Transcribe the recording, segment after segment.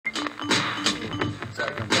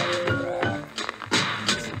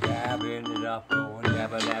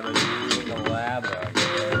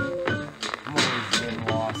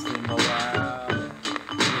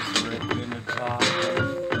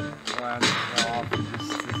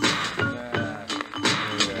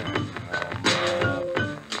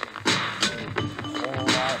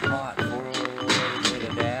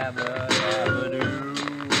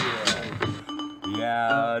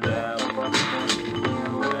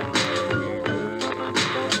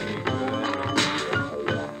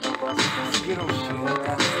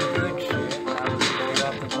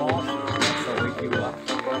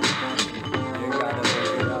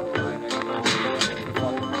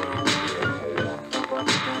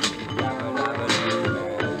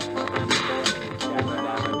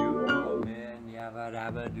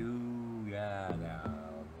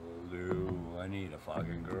need a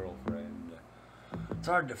fucking girlfriend. It's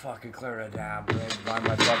hard to fucking clear a damn brain by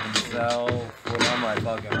my fucking self. When I'm my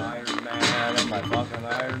fucking Iron Man and my fucking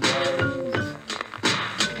Iron Legs.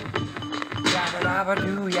 Dabba dabba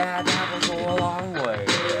do, yeah, dabba go a long way.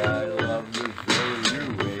 I love this show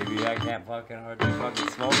you, baby. I can't fucking hardly fucking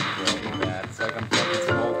smoke right. That's like I'm fucking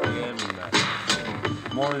smoking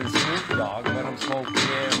more than Snoop Dogg, but I'm smoking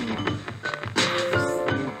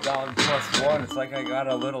Snoop Dogg plus one. It's like I got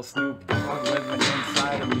a little Snoop Dogg living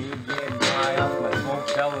inside of me, getting high off my smoke,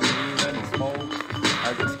 telling me when to smoke.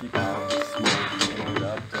 I just keep on smoking it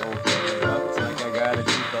up, open it up. It's like I gotta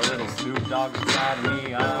keep a little Snoop Dogg inside of me.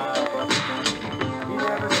 He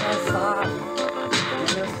never says stop.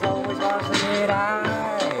 He just always wants to get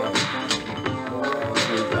high.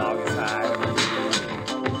 Snoop Dogg inside of me.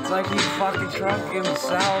 It's like he fucking drunk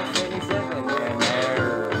himself and he's living in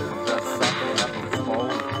there, just sucking up the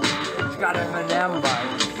smoke. He's got Eminem by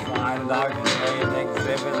his side, Dr. Dre and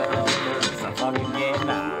Exhibit, it's a fucking getting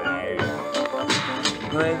high.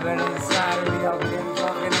 Living inside of me, I'm getting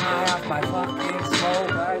fucking high off my fucking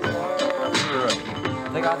smoke, I swear.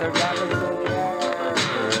 They got their tablets in the air,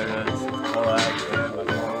 and it's collecting.